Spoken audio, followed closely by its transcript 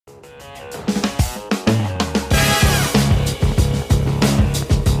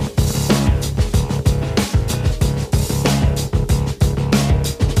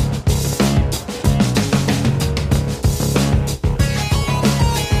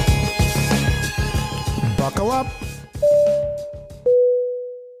Buckle up.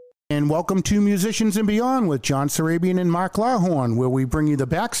 And welcome to Musicians and Beyond with John Sarabian and Mark Lawhorn, where we bring you the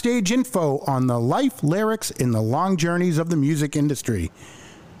backstage info on the life, lyrics, and the long journeys of the music industry.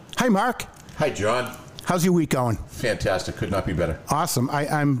 Hi, Mark. Hi, John. How's your week going? Fantastic. Could not be better. Awesome.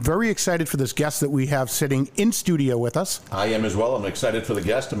 I'm very excited for this guest that we have sitting in studio with us. I am as well. I'm excited for the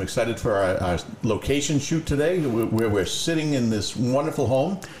guest. I'm excited for our location shoot today, where we're sitting in this wonderful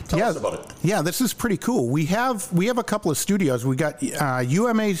home. Tell us about it. Yeah, this is pretty cool. We have a couple of studios. We got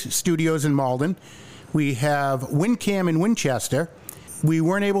UMA Studios in Malden. We have WinCam in Winchester. We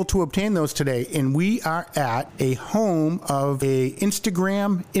weren't able to obtain those today, and we are at a home of a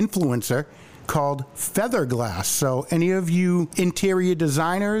Instagram influencer called Featherglass. So any of you interior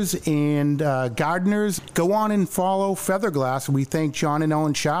designers and gardeners, go on and follow Featherglass. We thank John and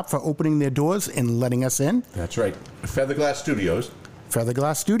Ellen Sharp for opening their doors and letting us in. That's right. Featherglass Studios.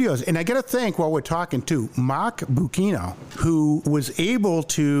 Featherglass Studios. And I got to thank, while we're talking too, Mark Bucchino, who was able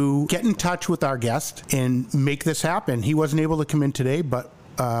to get in touch with our guest and make this happen. He wasn't able to come in today, but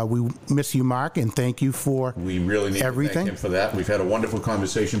we miss you, Mark, and thank you for everything. We really need to thank him for that. We've had a wonderful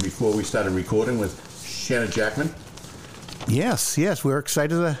conversation before we started recording with Shanna Jackman. Yes, we're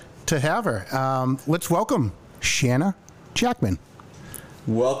excited to have her. Let's welcome Shanna Jackman.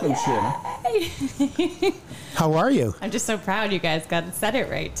 Welcome, Shanna. Hi. How are you? I'm just so proud you guys said it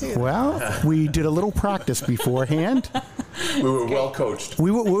right, too. Well, we did a little practice beforehand. We were well coached. We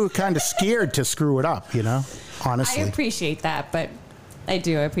were kind of scared to screw it up, honestly. I appreciate that, but I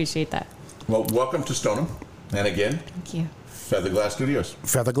do appreciate that. Well, welcome to Stoneham. And again, thank you. Featherglass Studios.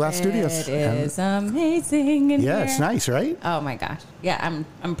 Featherglass Studios. It is amazing in here. Yeah, it's nice, right? Oh my gosh. Yeah,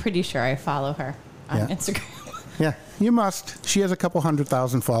 I'm pretty sure I follow her on Instagram. Yeah, you must. She has a couple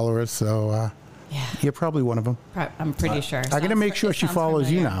 100,000 followers, so you're probably one of them. I'm pretty sure. I'm going to make sure she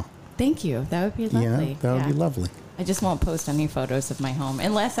follows you now. Thank you. That would be lovely. That would be lovely. I just won't post any photos of my home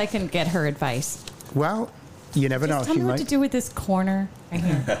unless I can get her advice. Well, you never know. Tell me what to do with this corner right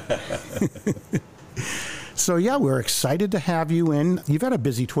here. So, we're excited to have you in. You've had a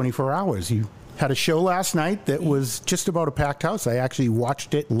busy 24 hours. You had a show last night that was just about a packed house. I actually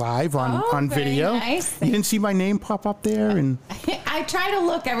watched it live on video. Nice. You didn't see my name pop up there? And I try to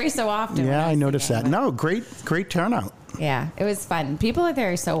look every so often. Yeah, I noticed that. No, great turnout. Yeah, it was fun. People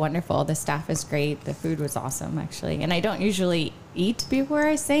there are so wonderful. The staff is great. The food was awesome, actually. And I don't usually eat before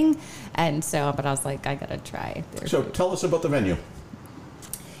I sing. But I was like, I got to try. So tell us about the venue.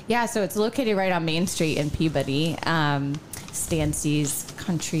 Yeah, so it's located right on Main Street in Peabody. Stancy's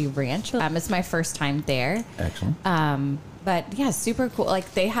Country Ranch. It's my first time there. Excellent. But yeah, super cool.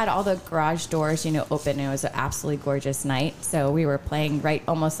 Like they had all the garage doors, open. It was an absolutely gorgeous night. So we were playing right,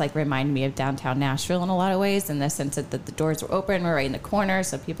 almost like reminded me of downtown Nashville in a lot of ways, in the sense that the doors were open. We're right in the corner,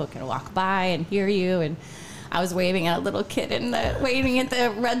 so people can walk by and hear you. And I was waving at a little kid waving at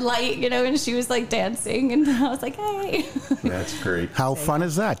the red light, and she was like dancing, and I was like, hey. That's great. How fun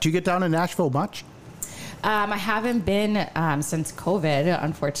is that? Do you get down to Nashville much? I haven't been since COVID,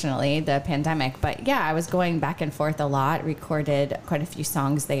 unfortunately, the pandemic. But yeah, I was going back and forth a lot, recorded quite a few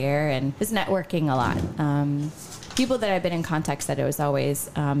songs there, and was networking a lot. People that I've been in contact said it was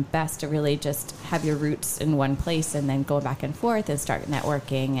always best to really just have your roots in one place and then go back and forth and start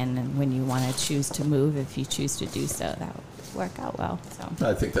networking. And then when you want to choose to move, if you choose to do so, that would work out well. So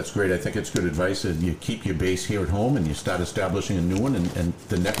I think that's great. I think it's good advice. And you keep your base here at home and you start establishing a new one, and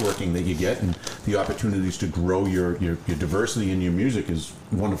the networking that you get and the opportunities to grow your diversity in your music is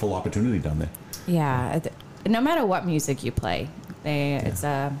a wonderful opportunity down there. Yeah. No matter what music you play, it's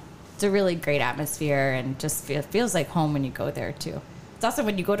a really great atmosphere, and just feels like home when you go there too. It's also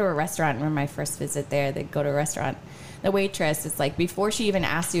when you go to a restaurant. Remember my first visit there, they go to a restaurant. The waitress is like, before she even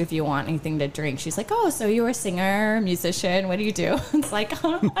asks you if you want anything to drink, she's like, oh, so you're a singer, musician, what do you do? It's like,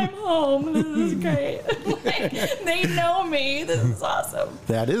 I'm home, this is great. They know me, this is awesome.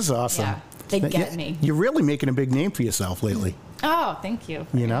 That is awesome. Yeah, they get me. You're really making a big name for yourself lately. Oh, thank you.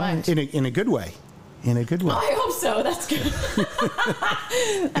 In a good way. In a good way. Oh, I hope so. That's good.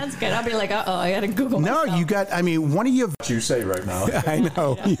 That's good. I'll be like, I got to Google myself. No, you got, one of your... What you say right now. I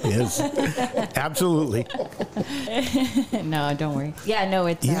know, he is. Absolutely. No, don't worry. Yeah, no,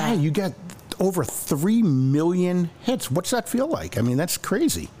 it's... Yeah, you got over 3 million hits. What's that feel like? That's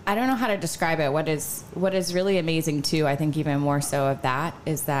crazy. I don't know how to describe it. What is really amazing, too, I think even more so of that,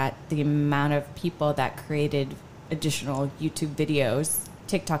 is that the amount of people that created additional YouTube videos,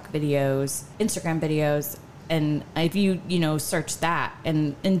 TikTok videos, Instagram videos, and if you search that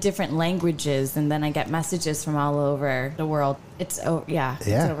and in different languages, and then I get messages from all over the world. It's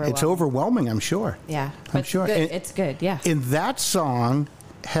overwhelming. It's overwhelming, I'm sure. Yeah, I'm sure. It's good. Yeah. And that song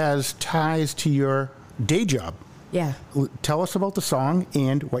has ties to your day job. Yeah. Tell us about the song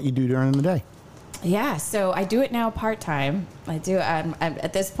and what you do during the day. Yeah, so I do it now part-time. I do, I'm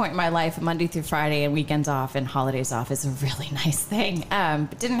at this point in my life, Monday through Friday and weekends off and holidays off is a really nice thing.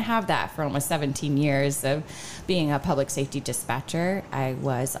 But didn't have that for almost 17 years of being a public safety dispatcher. I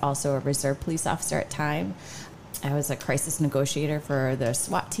was also a reserve police officer at time. I was a crisis negotiator for the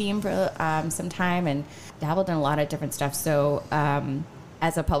SWAT team for some time and dabbled in a lot of different stuff. So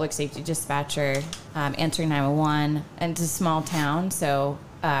as a public safety dispatcher, answering 911, and it's a small town, so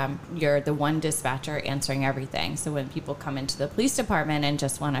you're the one dispatcher answering everything. So when people come into the police department and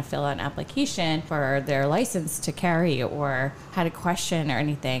just want to fill out an application for their license to carry or had a question or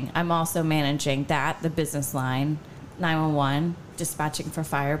anything, I'm also managing that, the business line, 911, dispatching for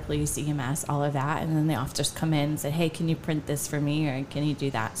fire, police, EMS, all of that. And then the officers come in and say, hey, can you print this for me or can you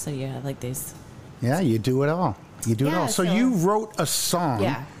do that? So you have like these. Yeah, you do it all. You do it all. So you wrote a song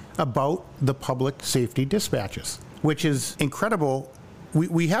about the public safety dispatchers, which is incredible.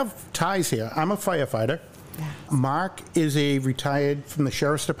 We have ties here. I'm a firefighter. Yeah. Mark is a retired from the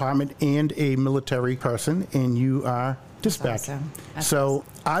sheriff's department and a military person, and you are dispatcher. That's so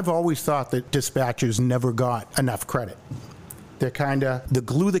I've always thought that dispatchers never got enough credit. They're kind of the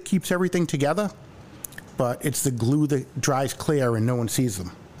glue that keeps everything together, but it's the glue that dries clear and no one sees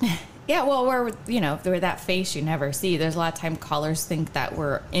them. Yeah, well, we're that face you never see. There's a lot of time callers think that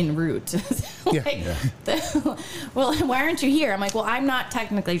we're en route. Well, why aren't you here? I'm like, well, I'm not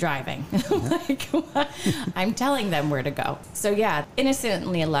technically driving. I'm telling them where to go. So yeah,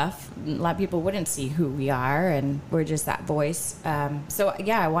 innocently enough, a lot of people wouldn't see who we are, and we're just that voice. So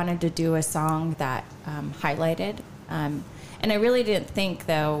yeah, I wanted to do a song that highlighted. And I really didn't think,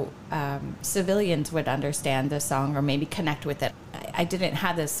 though, civilians would understand the song or maybe connect with it. I didn't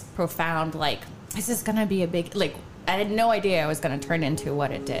have this profound, this is going to be a big, I had no idea it was going to turn into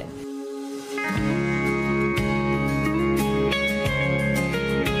what it did.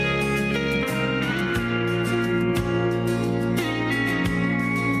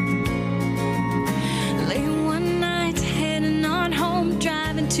 Late one night, heading on home,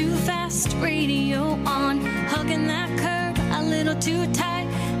 driving too fast, radio on, hugging that curb a little too tight.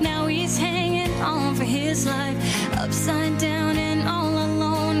 Now he's hanging on for his life, upside down and all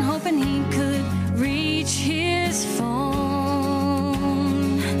alone, hoping he could reach his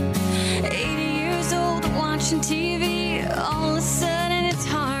phone. 80 years old, watching TV, all of a sudden it's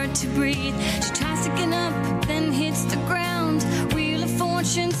hard to breathe. She tries to get up, then hits the ground. Wheel of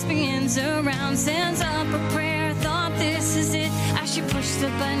fortune spins around, sends up a prayer, thought this is it, as she pushed the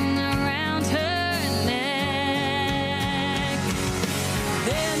button around her neck.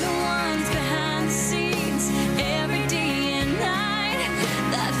 They're the ones behind the scenes, every day and night.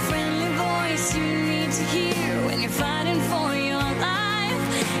 That friendly voice you need to hear when you're fighting for your life.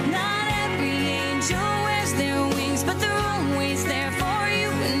 Not every angel wears their wings, but they're always there for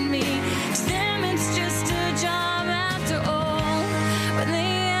you and me. To them it's just a job after all, when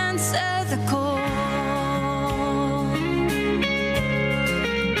they answer the call.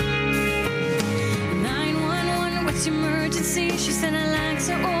 911, what's your emergency? She said I'd like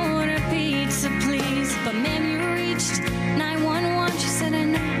to order pizza, please. But ma'am, you reached 911. She said I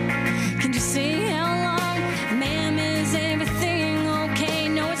know. Can you say how long? Ma'am, is everything okay?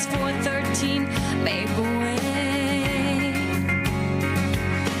 No, it's 413 Maple Way.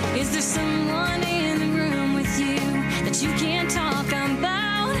 Is there someone in the room with you that you can't talk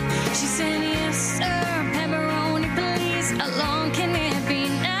about? She said yes, sir. Pepperoni, please. How long can it be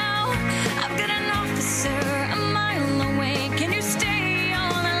now? I've got an officer a mile away. Can you stay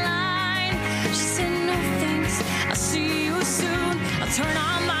on the line?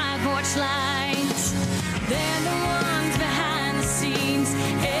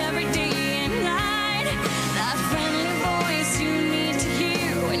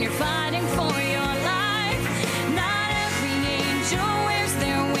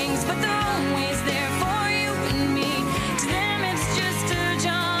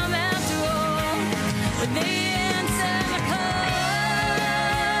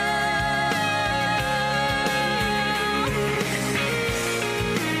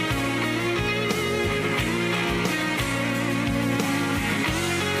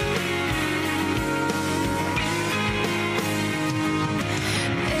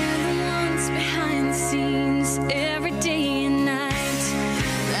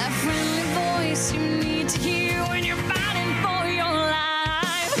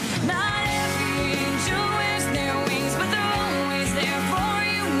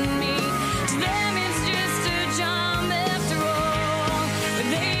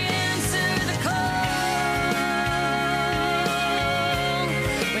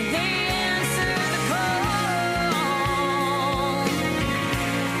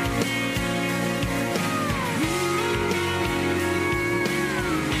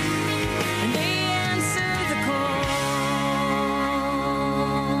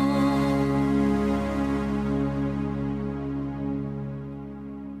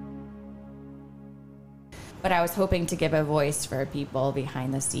 But I was hoping to give a voice for people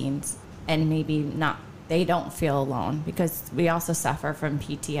behind the scenes and maybe not, they don't feel alone, because we also suffer from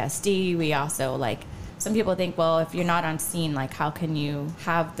PTSD. We also, like, some people think, well, if you're not on scene, like, how can you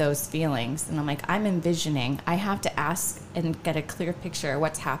have those feelings? And I'm like, I'm envisioning. I have to ask and get a clear picture of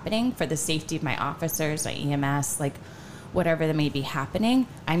what's happening for the safety of my officers, my EMS, like, whatever that may be happening.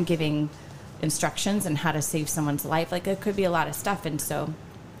 I'm giving instructions on how to save someone's life. Like, it could be a lot of stuff. And so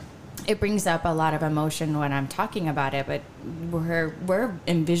it brings up a lot of emotion when I'm talking about it, but we're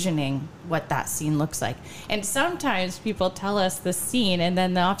envisioning what that scene looks like. And sometimes people tell us the scene, and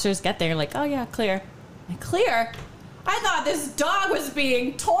then the officers get there like, oh yeah, clear. Clear? I thought this dog was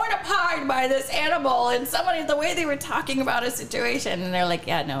being torn apart by this animal, and somebody, the way they were talking about a situation, and they're like,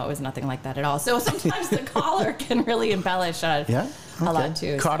 yeah, no, it was nothing like that at all. So sometimes the caller can really embellish a lot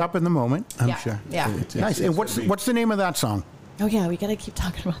too. Caught up in the moment, I'm sure. Yeah. Nice. And what's the name of that song? Oh yeah, we gotta keep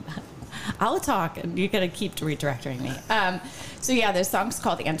talking about that. I'll talk, and you gotta keep redirecting me. So yeah, the song's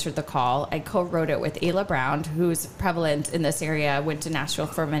called "Answer the Call." I co-wrote it with Ayla Brown, who's prevalent in this area. Went to Nashville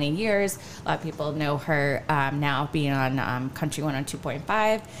for many years. A lot of people know her now, being on Country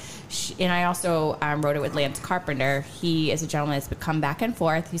 102.5. And I also wrote it with Lance Carpenter. He is a gentleman that's come back and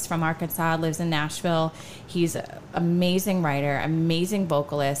forth. He's from Arkansas, lives in Nashville. He's an amazing writer, amazing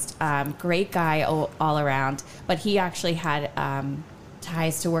vocalist, great guy all around. But he actually had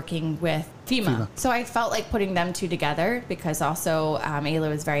ties to working with FEMA. So I felt like putting them two together, because also Ayla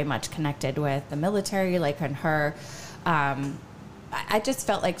was very much connected with the military, like on her. I just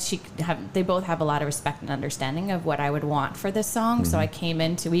felt like they both have a lot of respect and understanding of what I would want for this song. So I came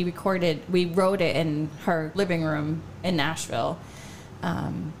we wrote it in her living room in Nashville.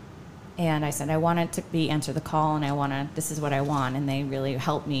 And I said, I want it to be Answer the Call, and this is what I want. And they really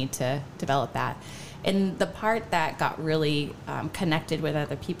helped me to develop that. And the part that got really connected with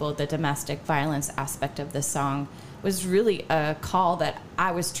other people, the domestic violence aspect of this song, was really a call that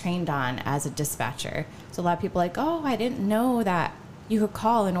I was trained on as a dispatcher. So a lot of people are like, oh, I didn't know that you could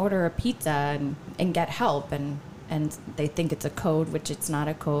call and order a pizza and get help. And they think it's a code, which it's not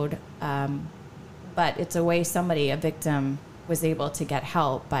a code. But it's a way a victim, was able to get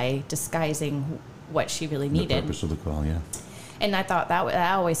help by disguising what she really needed. The purpose of the call, yeah. And I thought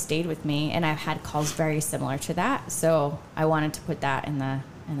that always stayed with me, and I've had calls very similar to that. So I wanted to put that in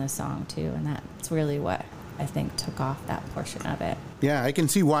the song too, and that's really what I think took off that portion of it. Yeah, I can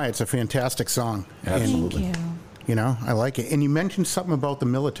see why it's a fantastic song. Absolutely. Thank you. You know, I like it. And you mentioned something about the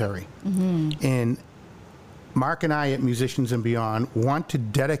military. And Mark and I at Musicians and Beyond want to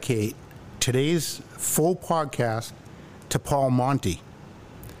dedicate today's full podcast to Paul Monty,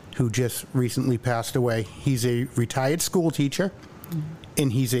 who just recently passed away. He's a retired school teacher,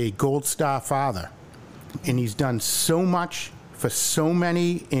 and he's a Gold Star father. And he's done so much for so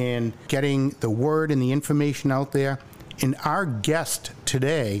many in getting the word and the information out there. And our guest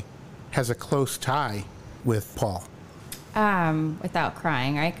today has a close tie with Paul. Without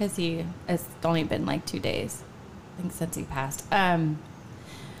crying, right? Because it's only been like 2 days, I think, since he passed.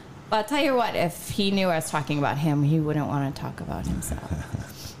 But I'll tell you what, if he knew I was talking about him, he wouldn't want to talk about himself.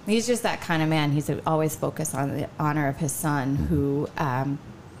 He's just that kind of man. He's always focused on the honor of his son, who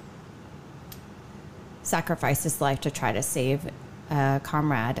sacrificed his life to try to save a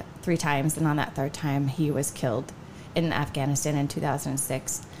comrade 3 times. And on that 3rd time, he was killed in Afghanistan in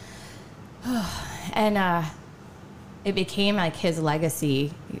 2006. And it became like his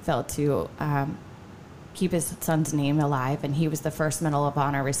legacy. He felt to keep his son's name alive. And he was the first Medal of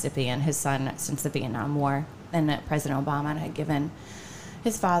Honor recipient, his son, since the Vietnam War. And President Obama had given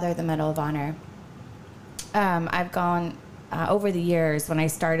his father the Medal of Honor. I've gone over the years, when I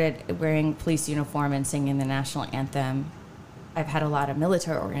started wearing police uniform and singing the national anthem, I've had a lot of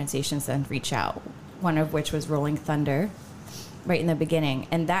military organizations then reach out, one of which was Rolling Thunder, right in the beginning.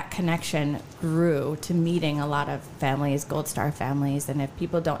 And that connection grew to meeting a lot of families, Gold Star families. And if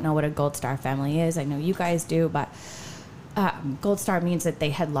people don't know what a Gold Star family is, I know you guys do, but Gold Star means that they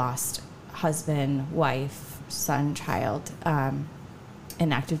had lost husband, wife, son, child,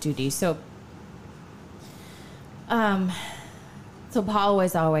 in active duty. So Paul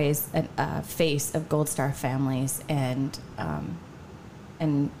was always a face of Gold Star families, and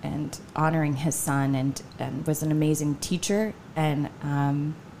honoring his son, and was an amazing teacher, and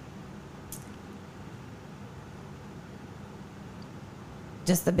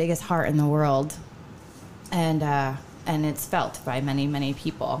just the biggest heart in the world, and it's felt by many, many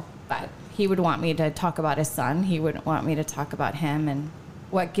people. But he would want me to talk about his son. He wouldn't want me to talk about him. And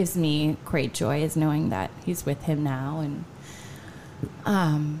what gives me great joy is knowing that he's with him now,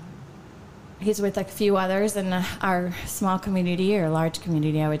 he's with a few others in our small community, or large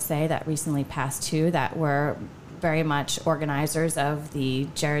community, I would say, that recently passed too, that were very much organizers of the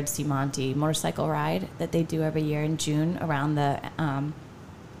Jared C. Monty motorcycle ride that they do every year in June around the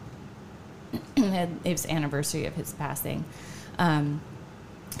its anniversary of his passing.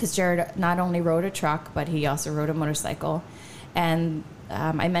 Because Jared not only rode a truck, but he also rode a motorcycle. And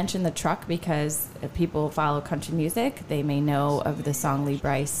I mentioned the truck because if people follow country music, they may know of the song Lee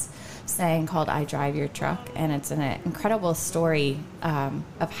Brice sang called I Drive Your Truck. And it's an incredible story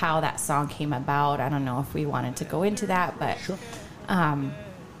of how that song came about. I don't know if we wanted to go into that, but Sure.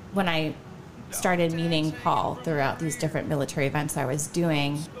 When I started meeting Paul throughout these different military events I was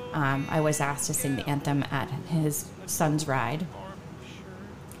doing, I was asked to sing the anthem at his son's ride.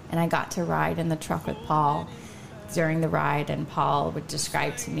 And I got to ride in the truck with Paul during the ride, and Paul would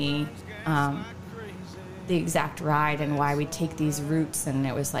describe to me the exact ride and why we take these routes. And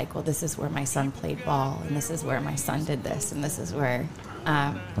it was like, well, this is where my son played ball, and this is where my son did this, and this is where...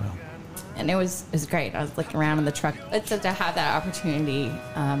 And it was great. I was looking around in the truck. But to have that opportunity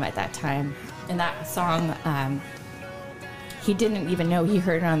at that time. And that song, he didn't even know. He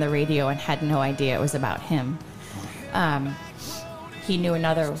heard it on the radio and had no idea it was about him. He knew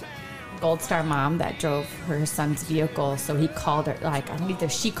another Gold Star mom that drove her son's vehicle, so he called her, like, either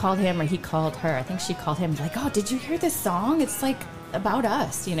she called him or he called her. I think she called him, like, oh, did you hear this song? It's like about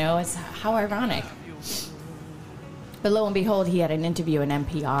us, you know, it's how ironic. But lo and behold, he had an interview in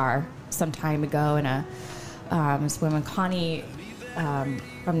NPR some time ago, and this woman, Connie,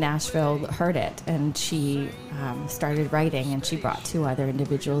 from Nashville, heard it, and she started writing, and she brought 2 other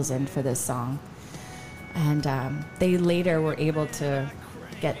individuals in for this song. And they later were able to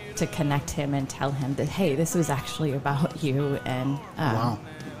get to connect him and tell him that, hey, this was actually about you and Wow.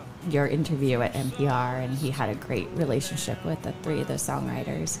 your interview at NPR. And he had a great relationship with the 3 of the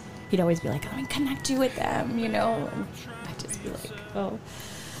songwriters. He'd always be like, I'm going to connect you with them, you know. And I'd just be like, oh.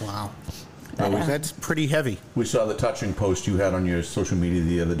 Wow. That's pretty heavy. We saw the touching post you had on your social media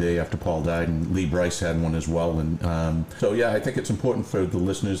the other day after Paul died, and Lee Brice had one as well. And so, yeah, I think it's important for the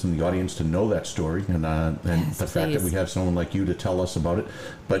listeners and the audience to know that story, and Yes, the fact that we have someone like you to tell us about it.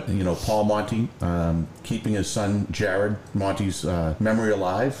 But, you know, Paul Monty, keeping his son Jared Monty's memory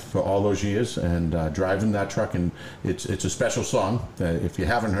alive for all those years, and driving that truck, and it's a special song. If you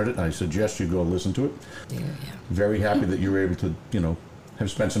haven't heard it, I suggest you go listen to it. Yeah. Very happy that you were able to, you know, have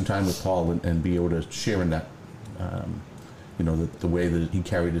spent some time with Paul and be able to share in that, you know, the way that he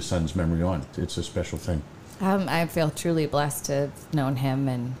carried his son's memory on. It's a special thing. I feel truly blessed to have known him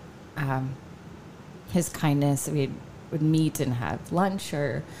and his kindness. We would meet and have lunch,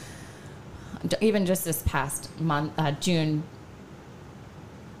 or even just this past month, June,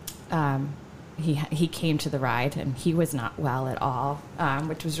 he came to the ride, and he was not well at all,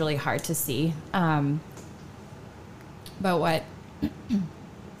 which was really hard to see. But what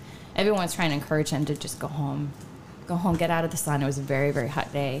everyone's trying to encourage him to just go home, get out of the sun. It was a very, very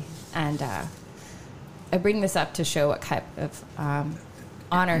hot day. And I bring this up to show what type of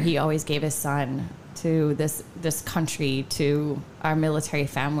honor he always gave his son, to this country, to our military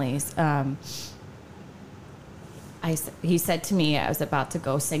families. He said to me, I was about to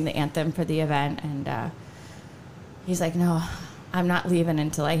go sing the anthem for the event, and he's like, no, I'm not leaving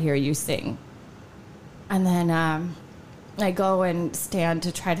until I hear you sing. And then I go and stand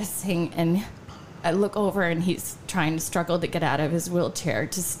to try to sing, and I look over, and he's trying to struggle to get out of his wheelchair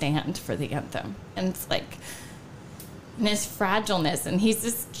to stand for the anthem. And it's like, in his fragileness, and he's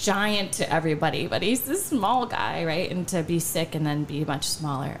this giant to everybody, but he's this small guy, right? And to be sick and then be much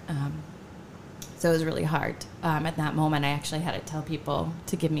smaller. So it was really hard. At that moment, I actually had to tell people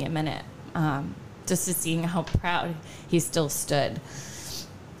to give me a minute, just to see how proud he still stood,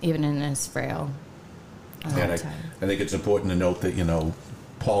 even in his frail. And I think it's important to note that, you know,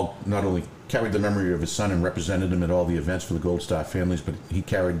 Paul not only carried the memory of his son and represented him at all the events for the Gold Star families, but he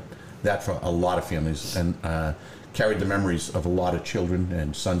carried that for a lot of families, and carried the memories of a lot of children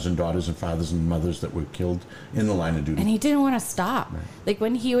and sons and daughters and fathers and mothers that were killed in the line of duty. And he didn't want to stop. Right. Like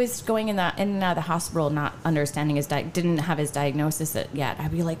when he was going in and out of the hospital, not understanding didn't have his diagnosis yet,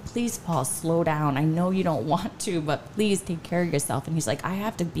 I'd be like, please, Paul, slow down. I know you don't want to, but please take care of yourself. And he's like, I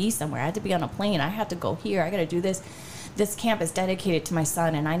have to be somewhere. I have to be on a plane. I have to go here. I got to do this. This camp is dedicated to my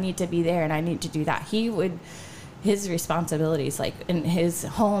son, and I need to be there, and I need to do that. His responsibilities, like in his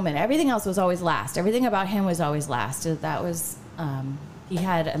home and everything else, was always last. Everything about him was always last. That was, he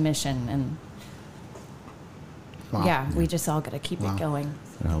had a mission, and Wow. yeah, we just all got to keep it going.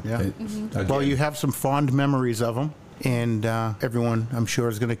 Yeah. Again, Well, you have some fond memories of him, and everyone, I'm sure,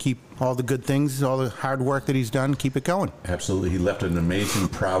 is going to keep all the good things, all the hard work that he's done, keep it going. absolutely. He left an amazing,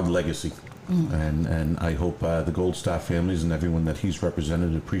 proud legacy. And I hope the Gold Star families and everyone that he's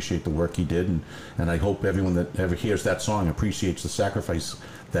represented appreciate the work he did, and I hope everyone that ever hears that song appreciates the sacrifice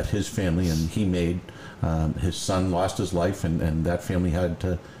that his family and he made. His son lost his life, and that family had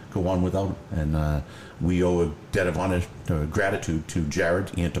to go on without him. And we owe a debt of honor, gratitude to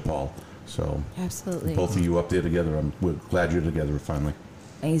Jared and to Paul. So Absolutely. both of you up there together, we're glad you're together finally.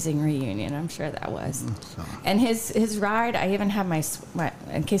 Amazing reunion, I'm sure that was. And his ride, I even had my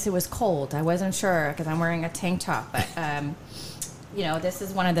in case it was cold, I wasn't sure because I'm wearing a tank top, but you know, this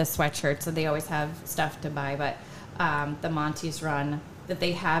is one of the sweatshirts, so they always have stuff to buy, but the Monty's run that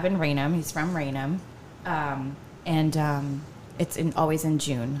they have in Raynham, he's from Raynham, and it's always in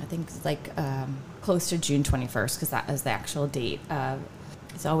June. I think it's like close to June 21st because that is the actual date.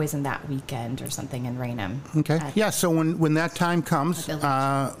 It's always in that weekend or something in Raynham. Okay. Yeah, so when that time comes,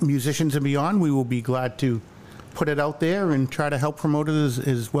 Musicians and Beyond, we will be glad to put it out there and try to help promote it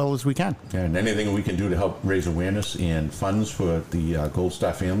as well as we can. And anything we can do to help raise awareness and funds for the Gold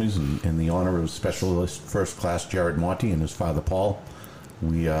Star families in the honor of Specialist First Class Jared Monty and his father Paul,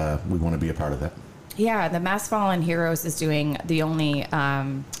 we want to be a part of that. Yeah, the Mass Fallen Heroes is doing the only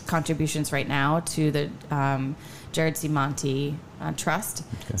contributions right now to the Jared C. Monty Trust.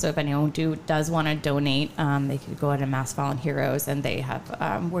 Okay. So if anyone does want to donate, they could go to Mass Fallen Heroes, and they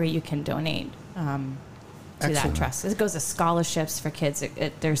have where you can donate to that trust. It goes to scholarships for kids.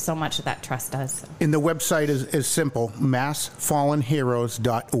 There's so much that trust does. So. And the website is simple,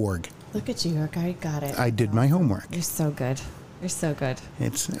 massfallenheroes.org. Look at you, I got it. I did my homework. You're so good. You're so good.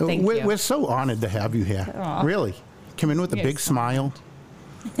 We're so honored to have you here. Aww. Really. Come in with a big smile.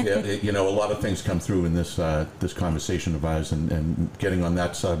 Yeah, you know, a lot of things come through in this conversation of ours, and getting on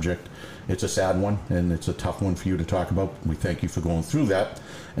that subject, it's a sad one, and it's a tough one for you to talk about. We thank you for going through that,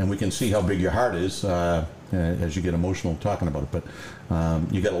 and we can see how big your heart is as you get emotional talking about it. But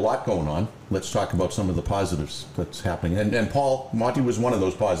you got a lot going on. Let's talk about some of the positives that's happening. And Paul, Monty was one of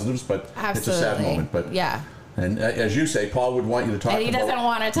those positives, but Absolutely. It's a sad moment. But yeah. And as you say, Paul would want you to talk about... And he doesn't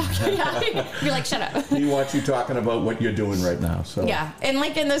want to talk. You're like, shut up. He wants you talking about what you're doing right now. So yeah, and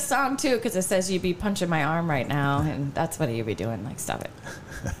like in this song, too, because it says you'd be punching my arm right now, and that's what you'd be doing. Like, stop it.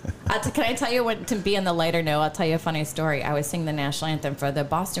 Can I tell you what, to be on the lighter note, I'll tell you a funny story. I was singing the national anthem for the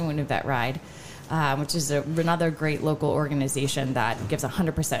Boston Wounded Vet Ride, which is another great local organization that gives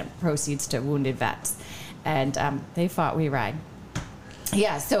 100% proceeds to wounded vets. And they fought We Ride.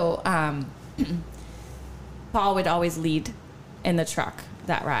 Yeah, so... Paul would always lead in the truck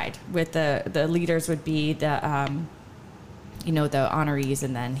that ride. With the leaders would be the the honorees,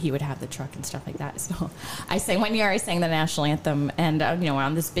 and then he would have the truck and stuff like that. So one year I sang the national anthem, and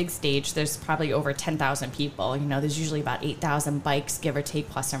on this big stage there's probably over 10,000 people. There's usually about 8,000 bikes, give or take,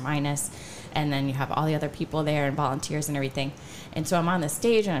 plus or minus, and then you have all the other people there and volunteers and everything. And so I'm on the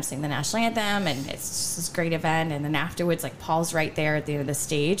stage and I'm singing the national anthem, and it's just this great event. And then afterwards, like, Paul's right there at the end of the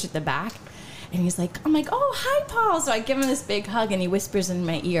stage at the back. And I'm like, oh, hi, Paul. So I give him this big hug, and he whispers in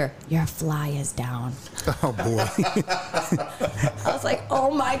my ear, your fly is down. Oh, boy. I was like,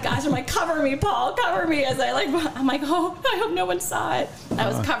 oh, my gosh. I'm like, cover me, Paul, cover me. I'm like, oh, I hope no one saw it. I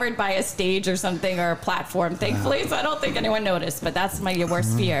was covered by a stage or something, or a platform, thankfully, so I don't think anyone noticed. But that's my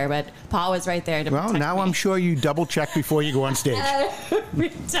worst fear. But Paul was right there to protect me. I'm sure you double-check before you go on stage. Every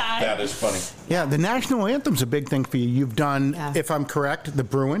time. That is funny. Yeah, the national anthem's a big thing for you. You've done, if I'm correct, the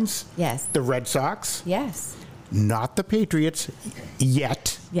Bruins. Yes. The Red Sox. Yes. Not the Patriots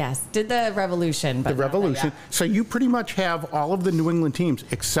yet. Yes. Did the Revolution. But the Revolution. So you pretty much have all of the New England teams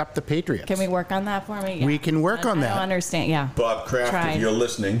except the Patriots. Can we work on that for me? Yeah. We can work on that. I don't understand. Yeah. Bob Kraft, if you're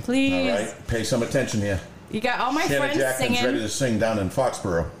listening, please. All right, pay some attention here. You got all my Shanna friends Jackman's singing. ready to sing down in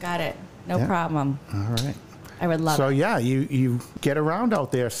Foxborough. Got it. No problem. All right. I would love it. So, yeah, you get around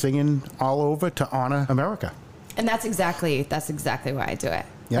out there singing all over to honor America. And that's exactly why I do it.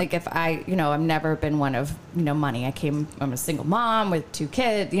 Yep. Like, if I've never been one of, money. I'm a single mom with 2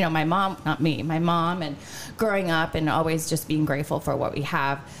 kids, my mom, not me, my mom, and growing up and always just being grateful for what we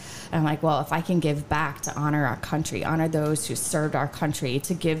have. And I'm like, well, if I can give back to honor our country, honor those who served our country,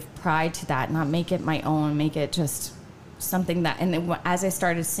 to give pride to that, not make it my own, make it just something that, and as I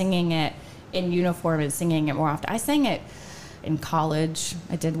started singing it in uniform and singing it more often, I sang it in college.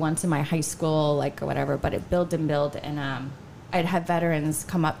 I did once in my high school, or whatever, but it built and built. And I'd have veterans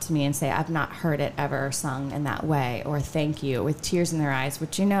come up to me and say, I've not heard it ever sung in that way, or thank you, with tears in their eyes,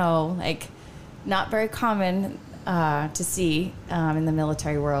 which, not very common to see in the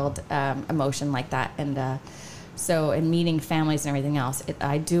military world, emotion like that. And so in meeting families and everything else,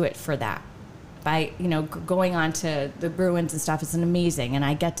 I do it for that. by, going on to the Bruins and stuff is amazing. And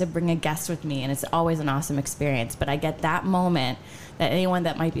I get to bring a guest with me, and it's always an awesome experience. But I get that moment that anyone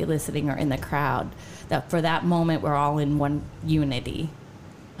that might be listening or in the crowd, that for that moment we're all in one unity,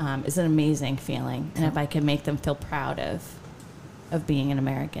 is an amazing feeling. And if I can make them feel proud of being an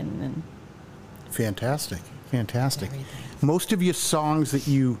American, then Fantastic. Fantastic. Everything. Most of your songs that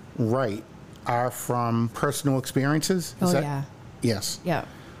you write are from personal experiences? Is that? Yeah. Yes. Yeah.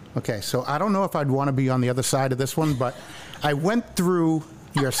 Okay, so I don't know if I'd want to be on the other side of this one, but I went through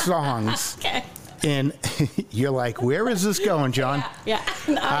your songs, Okay. and you're like, where is this going, John? Yeah.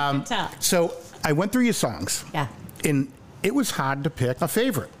 No, I can tell. So I went through your songs, Yeah. and it was hard to pick a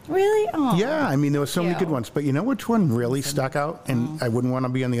favorite. Really? Oh. Yeah, I mean, there were so many you. good ones, but you know which one really stuck out, and I wouldn't want to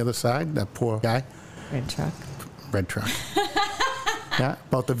be on the other side? That poor guy. Red truck. Red truck. Yeah,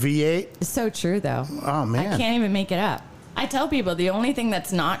 about the V8. It's so true, though. Oh, man. I can't even make it up. I tell people the only thing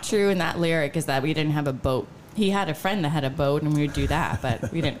that's not true in that lyric is that we didn't have a boat. He had a friend that had a boat, and we would do that,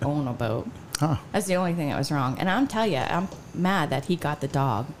 but we didn't own a boat. Huh. That's the only thing that was wrong. And I'm telling you, I'm mad that he got the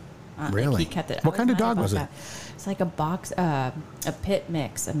dog. Really? He kept it. What kind of dog was it? It's like a pit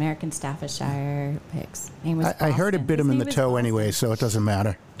mix, American Staffordshire mix. Name was I heard it Boston. bit His him in name the was toe Boston. anyway, so it doesn't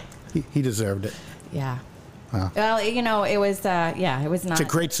matter. He deserved it. Yeah. Wow. Well, it was, it was not. It's a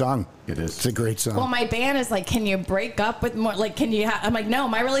great song. It is. It's a great song. Well, my band is like, can you break up with more? Like, can you? I'm like, no,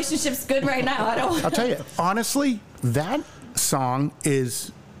 my relationship's good right now. I don't. I'll tell you, honestly, that song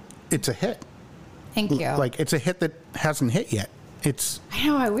it's a hit. Thank you. Like, it's a hit that hasn't hit yet. I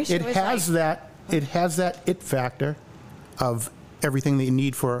know. I wish it was has like, it has that it factor of everything that you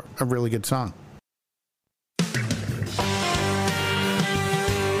need for a really good song.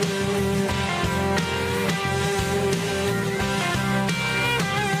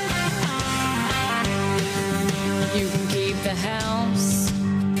 You can keep the house,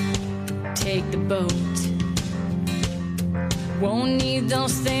 take the boat. Won't need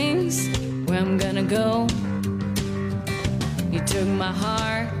those things where I'm gonna go. You took my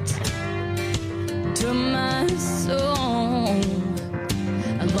heart, took my soul.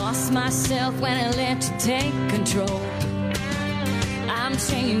 I lost myself when I let you take control. I'm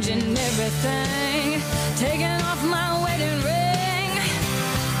changing everything, taking off my wedding ring.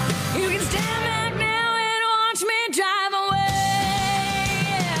 You can stand back now and watch me drive away.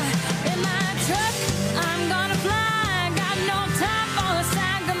 In my truck, I'm gonna fly. Got no time for a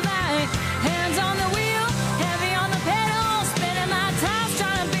sad goodbye. Hands on the wheel, heavy on the pedal. Spinning my tires,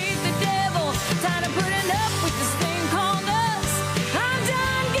 trying to beat the devil. Tired of putting up with this thing called us. I'm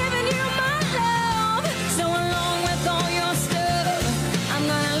done giving you my love. So along with all your stuff, I'm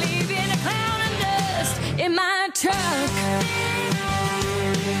gonna leave you in a cloud of dust in my truck.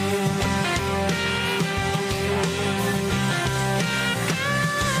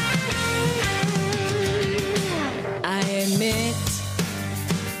 I admit,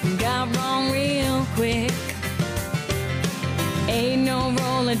 got wrong real quick. Ain't no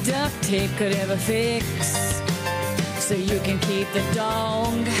roll of duct tape could ever fix. So you can keep the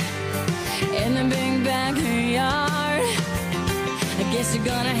dog in the big backyard. I guess you're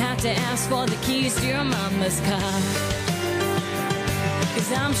gonna have to ask for the keys to your mama's car.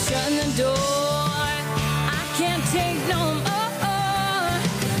 'Cause I'm shutting the door. I can't take no more.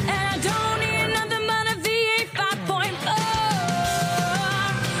 And I don't need nothing but a V8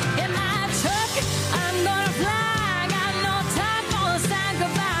 5.4. In my truck, I'm gonna fly. Got no time for a sad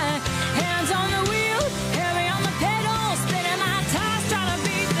goodbye. Hands on the wheel, heavy on the pedal. Spinning my tires, trying to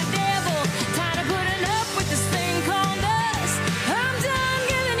beat the devil. Tired of putting up with this thing called us. I'm done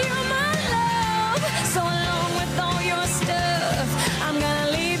giving you my love. So along with all your stuff, I'm gonna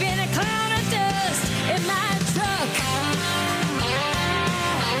leave you in a cloud of dust in my truck.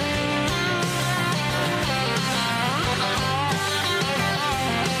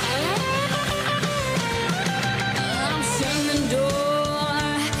 I'm shutting the door.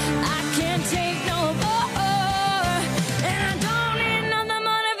 I can't take no more. And I don't need nothing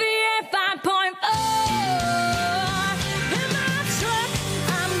but a V8 5.4. In my truck,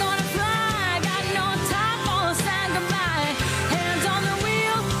 I'm gonna fly. Got no time for a sad goodbye. Hands on the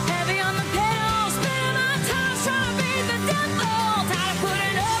wheel, heavy on the pedal. Spinning my tires, trying to beat the devil. Tired of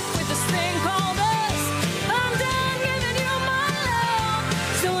putting up with this thing called us. I'm done giving you my love.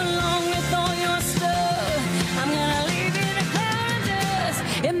 So along with all your stuff, I'm gonna leave you in a cloud of dust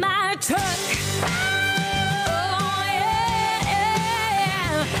in my truck. Oh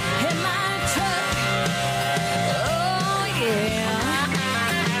yeah, in my truck. Oh yeah.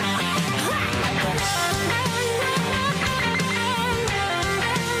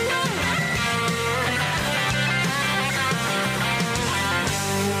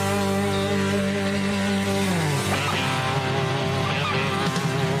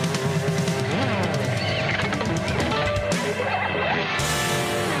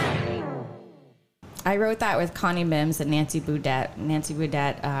 I wrote that with Connie Mims and Nancy Boudette. Nancy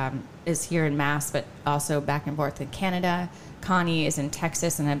Boudette is here in Mass, but also back and forth in Canada. Connie is in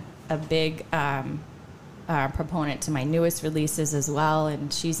Texas and a big proponent to my newest releases as well.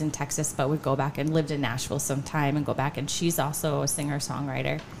 And she's in Texas, but would go back and lived in Nashville sometime and go back. And she's also a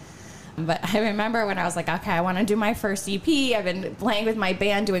singer-songwriter. But I remember when I was like, okay, I want to do my first EP. I've been playing with my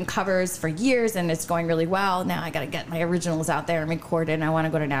band doing covers for years, and it's going really well. Now I got to get my originals out there and record it, and I want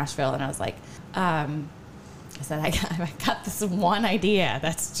to go to Nashville. And I was like, I said, I got this one idea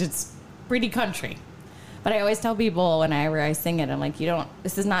that's just pretty country. But I always tell people whenever I sing it, I'm like,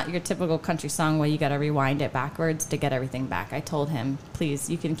 this is not your typical country song where you got to rewind it backwards to get everything back. I told him, please,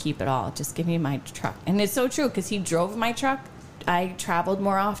 you can keep it all. Just give me my truck. And it's so true because he drove my truck. I traveled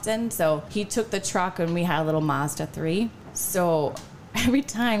more often. So he took the truck and we had a little Mazda 3. So every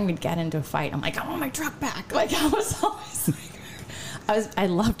time we'd get into a fight, I'm like, I want my truck back. Like I was always like, I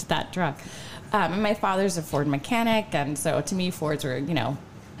loved that truck. And my father's a Ford mechanic. And so to me, Fords were,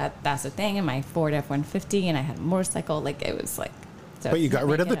 that's the thing. And my Ford F-150, and I had a motorcycle. Like it was like. So but you got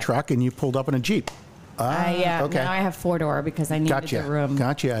rid of the truck and you pulled up in a Jeep. Yeah. Okay. Now I have 4-door because I needed the room.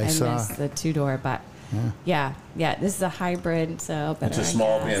 Gotcha. I saw. missed the 2-door, but yeah. This is a hybrid, so better. It's a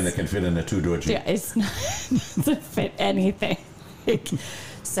small van that can fit in a 2-door Jeep. Yeah, it's not doesn't fit anything.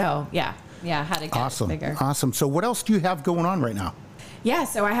 So yeah, had to get bigger. Awesome. So what else do you have going on right now? Yeah,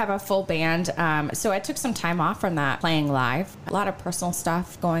 so I have a full band. So I took some time off from that, playing live. A lot of personal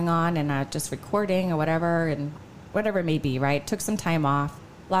stuff going on and just recording or whatever it may be, right? Took some time off.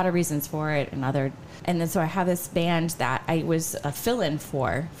 A lot of reasons for it and then so I have this band that I was a fill-in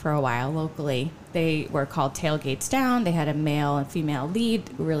for a while locally. They were called Tailgates Down. They had a male and female lead,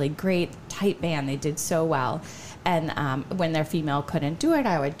 really great, tight band. They did so well. And when their female couldn't do it,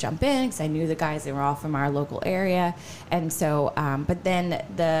 I would jump in because I knew the guys. They were all from our local area. And so, but then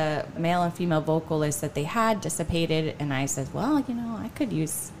the male and female vocalists that they had dissipated. And I said, well, I could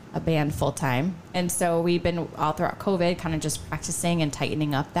use a band full time. And so we've been all throughout COVID kind of just practicing and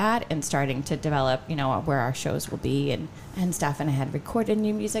tightening up that and starting to develop, where our shows will be and stuff. And I had recorded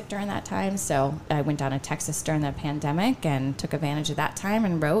new music during that time. So I went down to Texas during the pandemic and took advantage of that time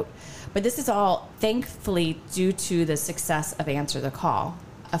and wrote. But this is all thankfully due to the success of Answer the Call,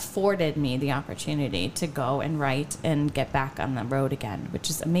 afforded me the opportunity to go and write and get back on the road again, which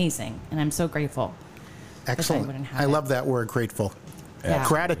is amazing. And I'm so grateful. Excellent. I love that word, grateful. Yeah.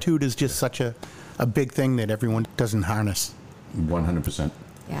 Gratitude is just such a big thing that everyone doesn't harness. 100%.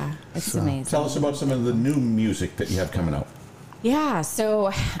 Yeah, it's amazing. Tell us about some of the new music that you have coming out. Yeah,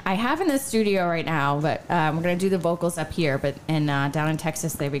 so I have in the studio right now, but we're going to do the vocals up here. But down in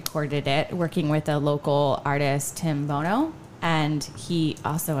Texas, they recorded it, working with a local artist, Tim Bono. And he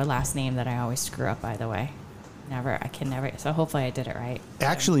also a last name that I always screw up, by the way. I can never. So hopefully I did it right.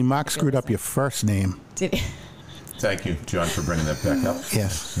 Actually, Mark screwed up your first name. Did he? Thank you, John, for bringing that back up.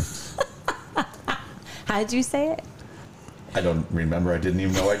 Yes. How did you say it? I don't remember. I didn't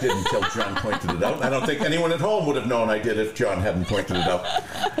even know I did until John pointed it out. I don't think anyone at home would have known I did if John hadn't pointed it out.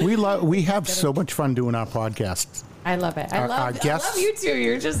 We have so much fun doing our podcasts. I love it. Our guests, I love you too.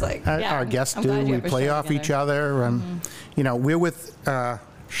 You're just like our guests do. We play off each other. We're with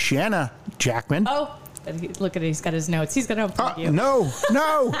Shanna Jackman. Oh, look at it. He's got his notes. He's going to unplug you. No.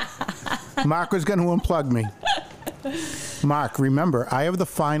 Mark was going to unplug me. Mark, remember, I have the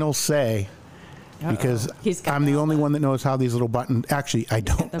final say because I'm the only one that knows how these little buttons. Actually, I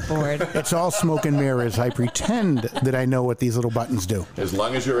don't. The board. It's all smoke and mirrors. I pretend that I know what these little buttons do. As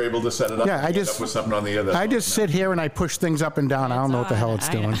long as you're able to set it up. Yeah, I just up with something on the other. I just sit here and I push things up and down. I don't know what the hell it's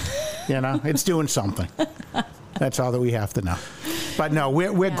doing. It's doing something. That's all that we have to know. But no,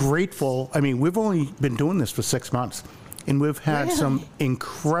 we're grateful. I mean, we've only been doing this for 6 months. And we've had some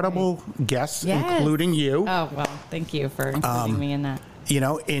incredible guests, including you. Oh, well, thank you for including me in that.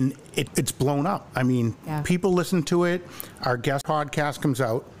 And it's blown up. I mean, people listen to it. Our guest podcast comes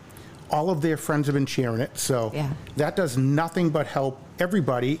out. All of their friends have been sharing it. So that does nothing but help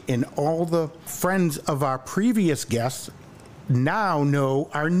everybody. And all the friends of our previous guests now know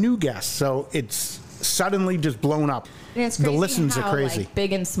our new guests. So it's suddenly just blown up. It's the crazy listens how, are crazy.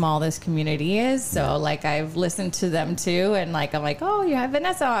 Big and small this community is. So I've listened to them too, and I'm like, oh, you have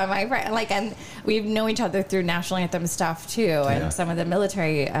Vanessa on my friend. And we know each other through national anthem stuff too, and some of the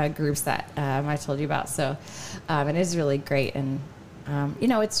military groups that I told you about. So it is really great, and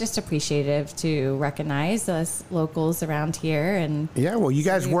it's just appreciative to recognize us locals around here. And you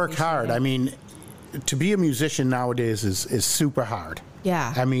guys work hard. I mean, to be a musician nowadays is super hard.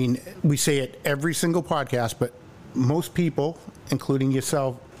 Yeah. I mean, we say it every single podcast, but most people, including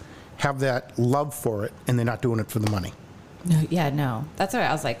yourself, have that love for it, and they're not doing it for the money. No. That's why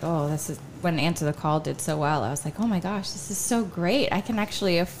I was like, oh, this is when Answer the Call did so well. I was like, oh my gosh, this is so great. I can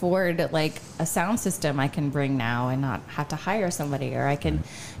actually afford like a sound system I can bring now and not have to hire somebody, or I can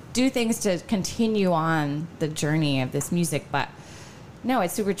do things to continue on the journey of this music. But no,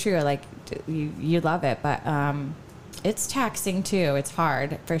 it's super true. Like you love it, but it's taxing too. It's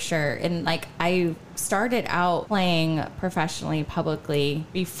hard for sure. And like I started out playing professionally, publicly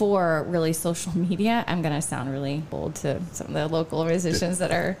before really social media. I'm going to sound really old to some of the local musicians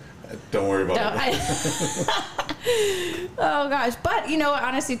that are. Don't worry about it. Oh gosh. But you know,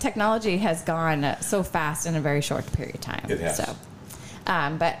 honestly, technology has gone so fast in a very short period of time. It has. So,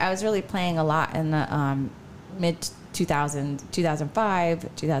 but I was really playing a lot in the mid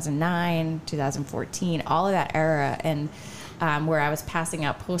 2005, 2009, 2014, all of that era, and where I was passing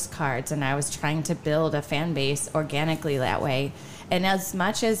out postcards and I was trying to build a fan base organically that way. And as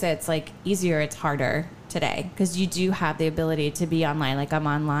much as it's like easier, it's harder today because you do have the ability to be online. Like I'm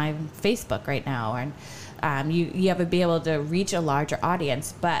on live Facebook right now, and you have to be able to reach a larger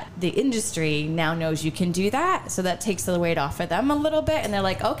audience, but the industry now knows you can do that, so that takes the weight off of them a little bit, and they're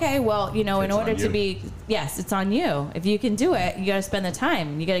like, okay, well, you know, in order to be, yes, it's on you. If you can do it, you got to spend the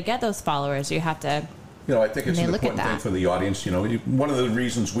time. You got to get those followers. You have to. You know, I think it's an important thing for the audience. You know, one of the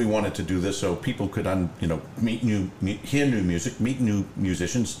reasons we wanted to do this so people could, hear new music, meet new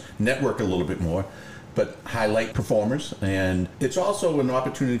musicians, network a little bit more, but highlight performers. And it's also an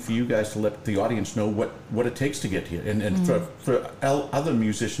opportunity for you guys to let the audience know what it takes to get here. And for other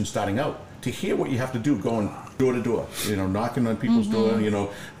musicians starting out, to hear what you have to do going door to door, you know, knocking on people's door, you know,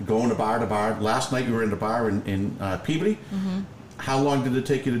 going to bar. Last night you were in the bar in Peabody. How long did it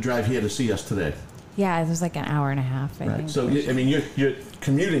take you to drive here to see us today? Yeah, it was like an hour and a half, I think. So, I mean, you're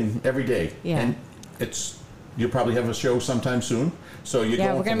commuting every day. Yeah. And you'll probably have a show sometime soon. So you're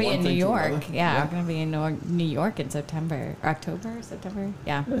going we're going to be in New York. Yeah, we're going to be in New York in September.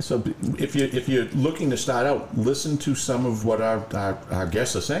 Yeah. So if you're looking to start out, listen to some of what our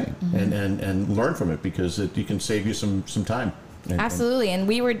guests are saying and learn from it, because you can save you some time. Absolutely. And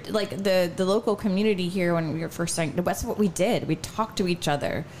we were like the local community here when we were first starting. That's what we did. We talked to each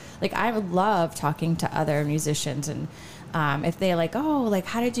other. Like I love talking to other musicians, and if they're like, oh, like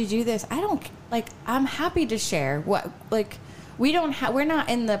how did you do this? I'm happy to share what we're not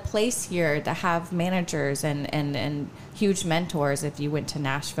in the place here to have managers and huge mentors. If you went to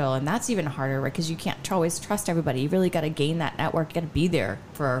Nashville, and that's even harder, right? Because you can't always trust everybody. You really got to gain that network. You got to be there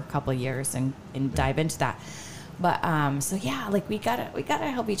for a couple of years and dive into that. But so yeah, like we gotta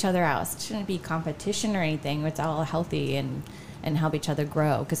help each other out. It shouldn't be competition or anything. It's all healthy and help each other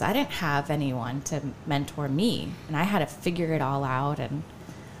grow. Because I didn't have anyone to mentor me, and I had to figure it all out. And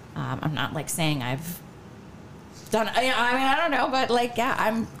I'm not like saying I've done. I mean, I don't know, but like yeah,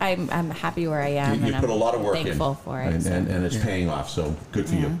 I'm happy where I am. You and put a lot of work thankful in, for it, and it's paying off. So good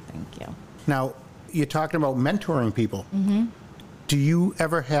for you. Thank you. Now, you're talking about mentoring people. Do you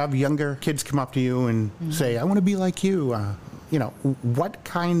ever have younger kids come up to you and say, I want to be like you? You know, what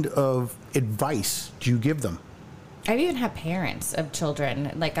kind of advice do you give them? I've even had parents of children.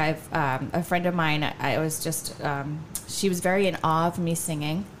 Like I've a friend of mine, I was just, she was very in awe of me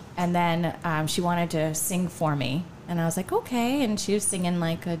singing. And then she wanted to sing for me. And I was like, okay. And she was singing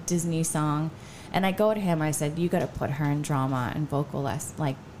like a Disney song. And I go to him, I said, you got to put her in drama and vocal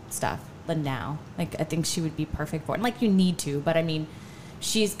like stuff. Now, like I think she would be perfect for it. And like you need to, but I mean,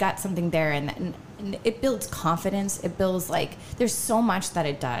 she's got something there, and it builds confidence. It builds like there's so much that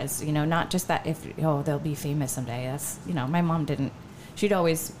it does. You know, not just that if they'll be famous someday. That's my mom didn't. She'd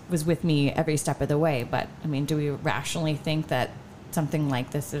always was with me every step of the way. But I mean, do we rationally think that something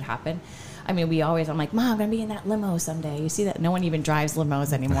like this would happen? I mean, I'm like, Mom, I'm going to be in that limo someday. You see that? No one even drives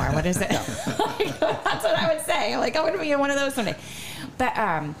limos anymore. What is it? That's what I would say. I'm like, I'm going to be in one of those someday. But,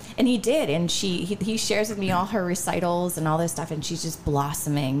 and he did. And he shares with me all her recitals and all this stuff. And she's just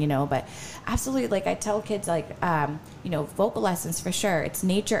blossoming, But absolutely, like I tell kids, like, vocal lessons for sure. It's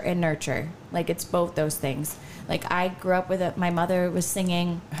nature and nurture. Like it's both those things. Like I grew up with it. My mother was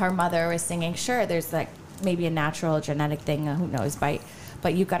singing. Her mother was singing. Sure, there's like maybe a natural genetic thing. Who knows?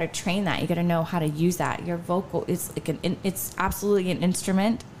 But you got to train that. You got to know how to use that. Your vocal is like it's absolutely an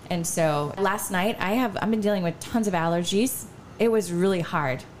instrument. And so last night I've been dealing with tons of allergies. It was really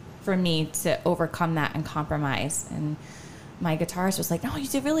hard for me to overcome that and compromise. And my guitarist was like, "No, you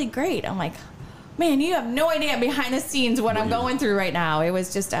did really great." I'm like, "Man, you have no idea behind the scenes what I'm going through right now." It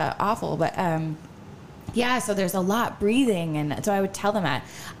was just awful. But yeah, so there's a lot breathing, and so I would tell them that.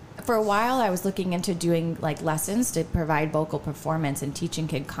 For a while, I was looking into doing like lessons to provide vocal performance and teaching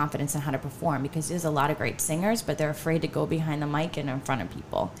kids confidence in how to perform, because there's a lot of great singers, but they're afraid to go behind the mic and in front of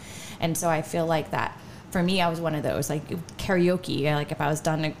people. And so I feel like that for me, I was one of those, like karaoke. Like if I was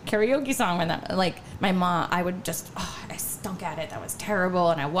done a karaoke song, when that, like my mom, I would just, I stunk at it. That was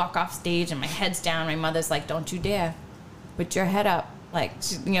terrible. And I walk off stage and my head's down. My mother's like, don't you dare put your head up. Like,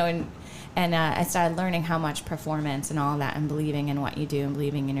 you know, and I started learning how much performance and all that and believing in what you do and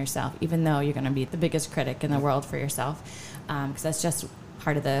believing in yourself, even though you're going to be the biggest critic in the world for yourself. Because that's just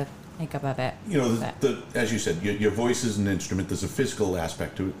part of the makeup of it. You know, as you said, your voice is an instrument. There's a physical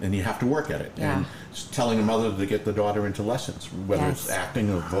aspect to it, and you have to work at it. Yeah. And telling a mother to get the daughter into lessons, whether Yes. it's acting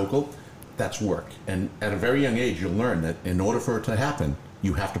or vocal, that's work. And at a very young age, you'll learn that in order for it to happen,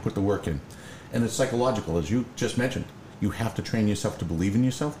 you have to put the work in. And it's psychological, as you just mentioned. You have to train yourself to believe in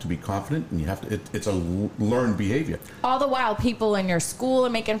yourself, to be confident, and you have to. It's a learned behavior. All the while, people in your school are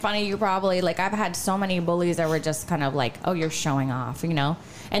making fun of you probably. Like, I've had so many bullies that were just kind of like, oh, you're showing off, you know?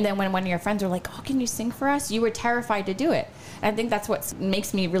 And then when one of your friends were like, oh, can you sing for us? You were terrified to do it. And I think that's what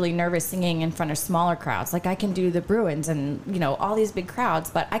makes me really nervous singing in front of smaller crowds. Like, I can do the Bruins and, you know, all these big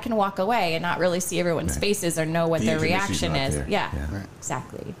crowds, but I can walk away and not really see everyone's faces or know what their reaction is. There. Yeah, Right.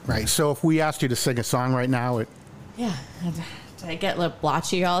 Exactly. Right. So if we asked you to sing a song right now, Yeah. Did I get a little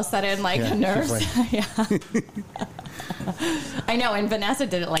blotchy all of a sudden, like Yeah, nerves? she's Yeah. I know, and Vanessa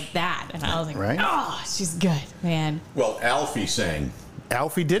did it like that, and I was like, Right. oh, she's good, man. Well, Alfie sang.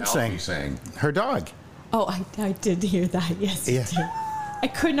 Alfie did sing. Her dog. Oh, I did hear that. Yes, Yeah. you did. I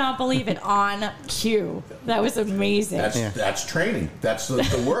could not believe it on cue. That was amazing. That's training. That's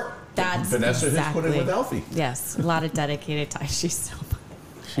the work that That's Vanessa has put in with Alfie. Yes, a lot of dedicated time. She's so funny.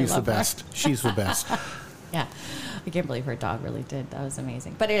 She's the love her. best. She's the best. Yeah. I can't believe her dog really did. That was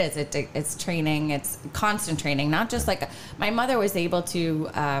amazing. But it is. It's training. It's constant training. Not just like my mother was able to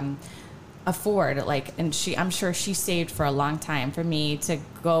afford, like, and I'm sure she saved for a long time for me to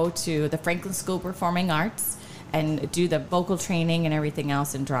go to the Franklin School of Performing Arts and do the vocal training and everything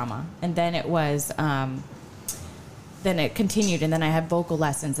else in drama. And then it was, then it continued, and then I had vocal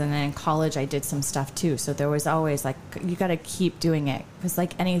lessons, and then in college I did some stuff too. So there was always like, you got to keep doing it, because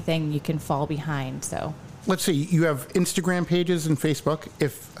like anything, you can fall behind. So. Let's see. You have Instagram pages and Facebook.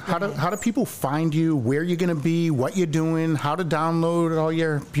 How do people find you? Where you're going to be? What you're doing? How to download all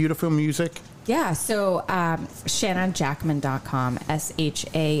your beautiful music? Yeah. So ShannaJackman.com.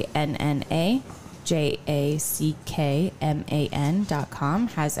 ShannaJackman.com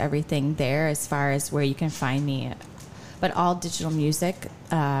has everything there as far as where you can find me. But all digital music,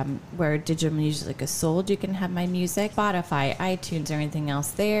 where digital music is sold, you can have my music. Spotify, iTunes, everything else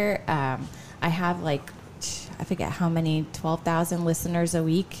there. I have like, I forget how many, 12,000 listeners a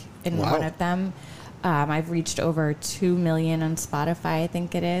week in Wow. one of them. I've reached over 2 million on Spotify, I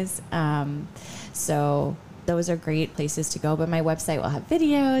think it is. So those are great places to go. But my website will have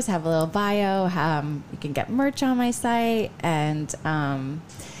videos, have a little bio. You can get merch on my site. And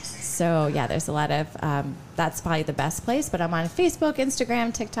so, yeah, there's a lot of, that's probably the best place. But I'm on Facebook,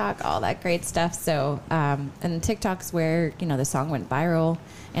 Instagram, TikTok, all that great stuff. So, and TikTok's where, you know, the song went viral.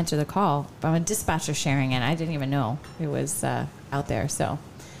 Answer the Call. I'm a dispatcher sharing it. I didn't even know it was out there. So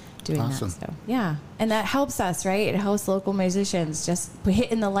doing Awesome. that. So yeah, and that helps us, right? It helps local musicians just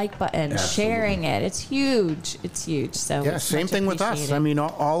hitting the like button, Absolutely. sharing it. It's huge. It's huge. So Yeah, it's same much thing with us. appreciated. I mean,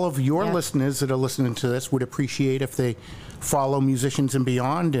 all of your Yeah. listeners that are listening to this would appreciate if they follow Musicians and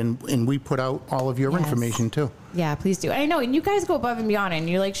Beyond, and we put out all of your Yes. information too. Yeah, please do. I know, and you guys go above and beyond, and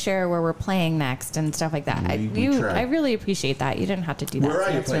you like share where we're playing next and stuff like that. We try. I really appreciate that. You didn't have to do that. Where are so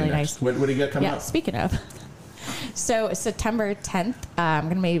you it's playing really next? nice. What do you got coming Yeah, up? speaking of. So September 10th, I'm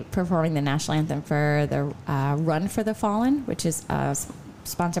going to be performing the national anthem for the Run for the Fallen, which is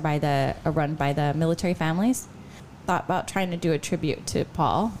sponsored by a run by the military families. Thought about trying to do a tribute to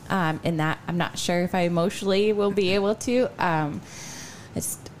Paul. In that, I'm not sure if I emotionally will be able to. I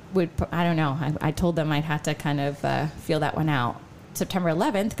don't know. I told them I'd have to kind of feel that one out. September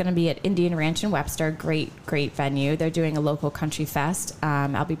 11th, going to be at Indian Ranch in Webster. Great venue. They're doing a local country fest.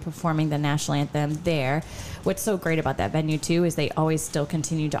 I'll be performing the national anthem there. What's so great about that venue, too, is they always still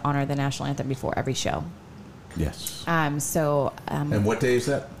continue to honor the national anthem before every show. Yes. And what day is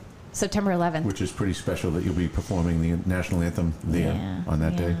that? September 11th. Which is pretty special that you'll be performing the national anthem there on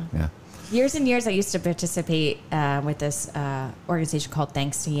that day. Yeah. Years and years, I used to participate with this organization called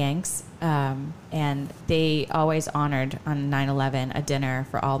Thanks to Yanks, and they always honored on 9/11 a dinner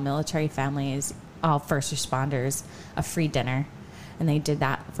for all military families, all first responders, a free dinner, and they did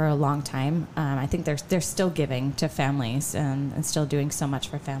that for a long time. I think they're still giving to families and still doing so much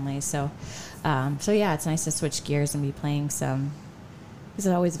for families. So yeah, it's nice to switch gears and be playing some. It's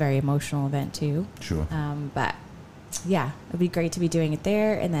always a very emotional event too. Sure. But yeah, it'd be great to be doing it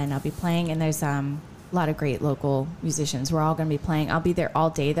there, and then I'll be playing. And there's a lot of great local musicians. We're all going to be playing. I'll be there all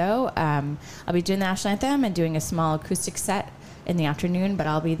day, though. I'll be doing the national anthem and doing a small acoustic set in the afternoon, but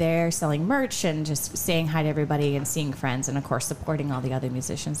I'll be there selling merch and just saying hi to everybody and seeing friends, and of course supporting all the other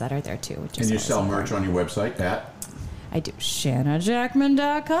musicians that are there too. And you sell merch on your website at? I do.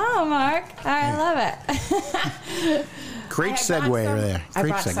 ShannaJackman.com, Mark. I love it. Great segue there. I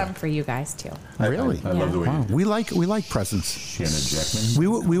Great brought segue. some for you guys too. Really? I love the way Wow. you do. We like presents. Shanna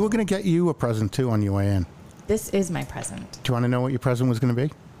Jackman. We were going to get you a present too on your way in. This is my present. Do you want to know what your present was going to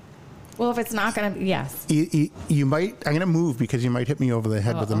be? Well, if it's not going to be, yes. You might. I'm going to move because you might hit me over the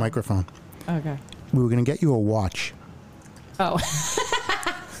head with the microphone. Okay. We were going to get you a watch. Oh.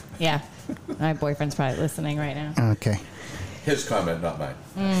 Yeah. My boyfriend's probably listening right now. Okay. His comment, not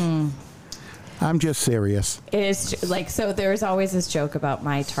mine. I'm just serious. It is like, so there's always this joke about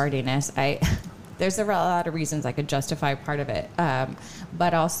my tardiness. There's a lot of reasons I could justify part of it.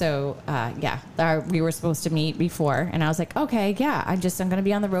 But also, we were supposed to meet before, and I was like, okay, yeah, I'm going to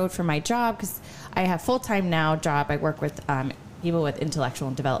be on the road for my job because I have full-time now job. I work with people with intellectual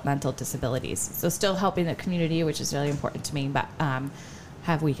and developmental disabilities. So still helping the community, which is really important to me, but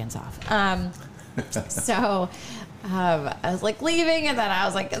have weekends off. So I was like leaving, and then I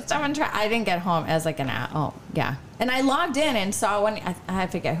was like, I didn't get home. I was like, and I logged in and saw one. I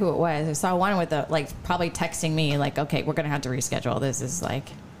forget who it was. I saw one with probably texting me like, okay, we're gonna have to reschedule. This is like,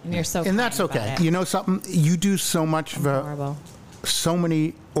 and you're so. And that's kind about okay. it. You know something? You do so much for Horrible. so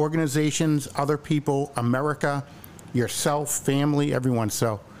many organizations, other people, America, yourself, family, everyone.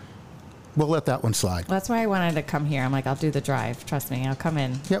 So we'll let that one slide. Well, that's why I wanted to come here. I'm like, I'll do the drive. Trust me, I'll come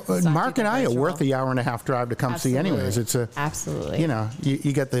in. Yeah, It's not Mark too and I are virtual. worth the hour and a half drive to come see anyways. It's Absolutely. You know,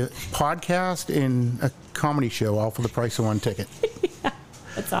 you get the podcast and a comedy show all for the price of one ticket.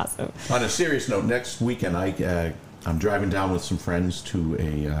 That's awesome. On a serious note, next weekend I'm driving down with some friends to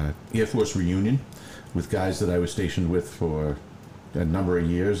a Air Force reunion with guys that I was stationed with for a number of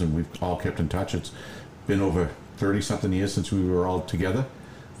years, and we've all kept in touch. It's been over 30-something years since we were all together.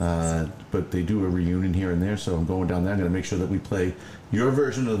 But they do a reunion here and there, so I'm going down there. I'm going to make sure that we play your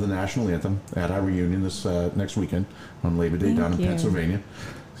version of the national anthem at our reunion this next weekend on Labor Day down in you. Pennsylvania.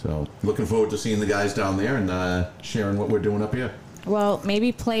 So looking forward to seeing the guys down there and sharing what we're doing up here. Well,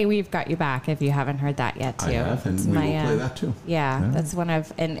 maybe play "We've Got You Back" if you haven't heard that yet, too. I have, and It's we will play that too. Yeah, that's one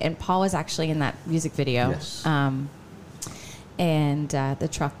of, and Paul was actually in that music video. Yes. And the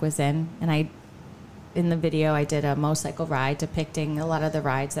truck was in the video, I did a motorcycle ride depicting a lot of the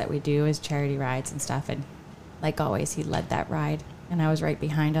rides that we do as charity rides and stuff. And like always, he led that ride. And I was right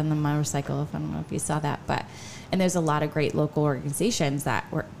behind on the motorcycle, I don't know if you saw that. And there's a lot of great local organizations that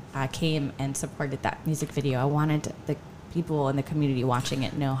came and supported that music video. I wanted the people in the community watching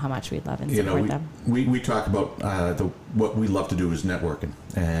it know how much we love and support them. We talk about what we love to do is networking.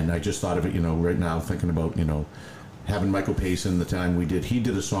 And I just thought of it, right now, thinking about, having Michael Payson, the time he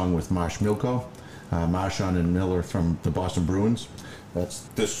did a song with Marsh Milko. Marshawn and Miller from the Boston Bruins. That's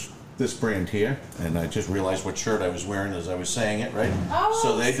this brand here, and I just realized what shirt I was wearing as I was saying it, right? Oh,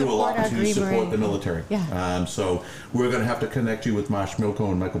 so they do a lot support our to Green support Beret. the military. Yeah. So we're going to have to connect you with Marsh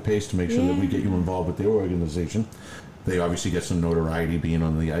Milko and Michael Pace to make sure that we get you involved with their organization. They obviously get some notoriety being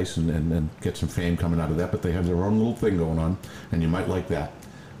on the ice and get some fame coming out of that, but they have their own little thing going on, and you might like that.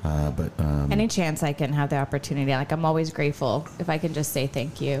 Any chance I can have the opportunity, I'm always grateful if I can just say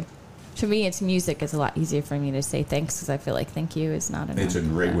thank you. To me, it's music. It's a lot easier for me to say thanks because I feel like thank you is not enough. It's a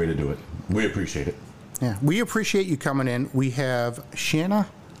great way to do it. We appreciate it. Yeah, we appreciate you coming in. We have Shanna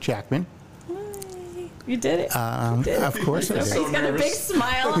Jackman. You did it. Of course I He's did. got a big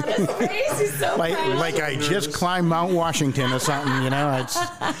smile on his face. He's so proud. Like I just climbed Mount Washington or something,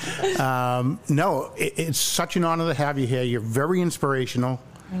 It's such an honor to have you here. You're very inspirational.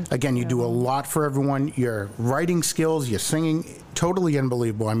 Again, you do a lot for everyone. Your writing skills, your singing, totally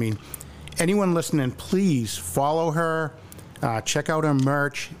unbelievable. I mean, anyone listening, please follow her, check out her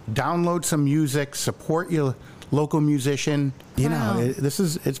merch, download some music, support your local musician. Wow.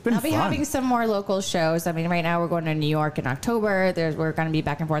 It's been I'll be fun. having some more local shows. I mean, right now we're going to New York in October. We're going to be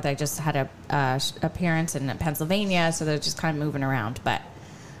back and forth. I just had a appearance in Pennsylvania, so they're just kind of moving around. But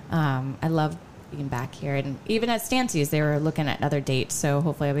I love being back here, and even at Stancy's, they were looking at other dates. So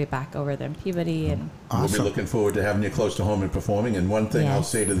hopefully, I'll be back over there in Peabody. And We'll be looking forward to having you close to home and performing. And one thing I'll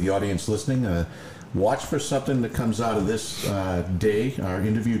say to the audience listening, watch for something that comes out of this day. Our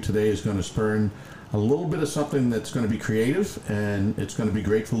interview today is going to spur a little bit of something that's going to be creative, and it's going to be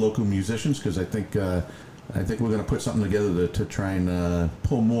great for local musicians, because I think we're going to put something together to try and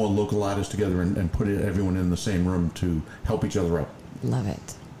pull more local artists together and put everyone in the same room to help each other out. love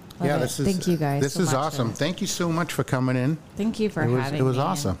it. Yeah, it. Thank you guys This so is much for awesome. this. Thank you so much for coming in. Thank you for It was- having me. it was and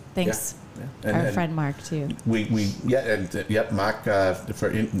awesome. Thanks, And- our and friend Mark too. Yep, Mark, for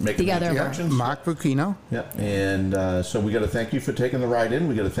making The other Mark. introductions. Mark Vucchino. Yep, and so we got to thank you for taking the ride in.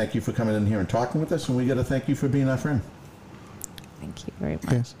 We got to thank you for coming in here and talking with us, and we got to thank you for being our friend. Thank you very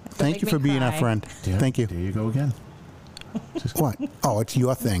much. Yeah. Thank you for being our friend. Thank you. There you go again. What? Oh, it's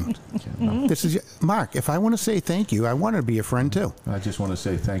your thing. This is Mark. If I want to say thank you, I want to be a friend too. I just want to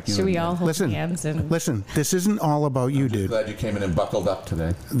say thank you. Should we and, all hold Listen, hands and listen. This isn't all about you, dude. Glad you came in and buckled up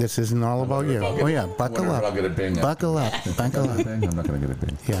today. This isn't all about you. Oh yeah, buckle Wonder if I'll up. get a bing. Buckle up. Buckle up. I'm not going to get a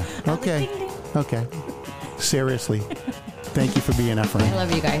bing. Yeah. Okay. Okay. Seriously. Thank you for being our friend. I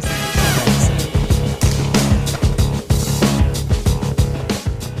love you guys. Thanks.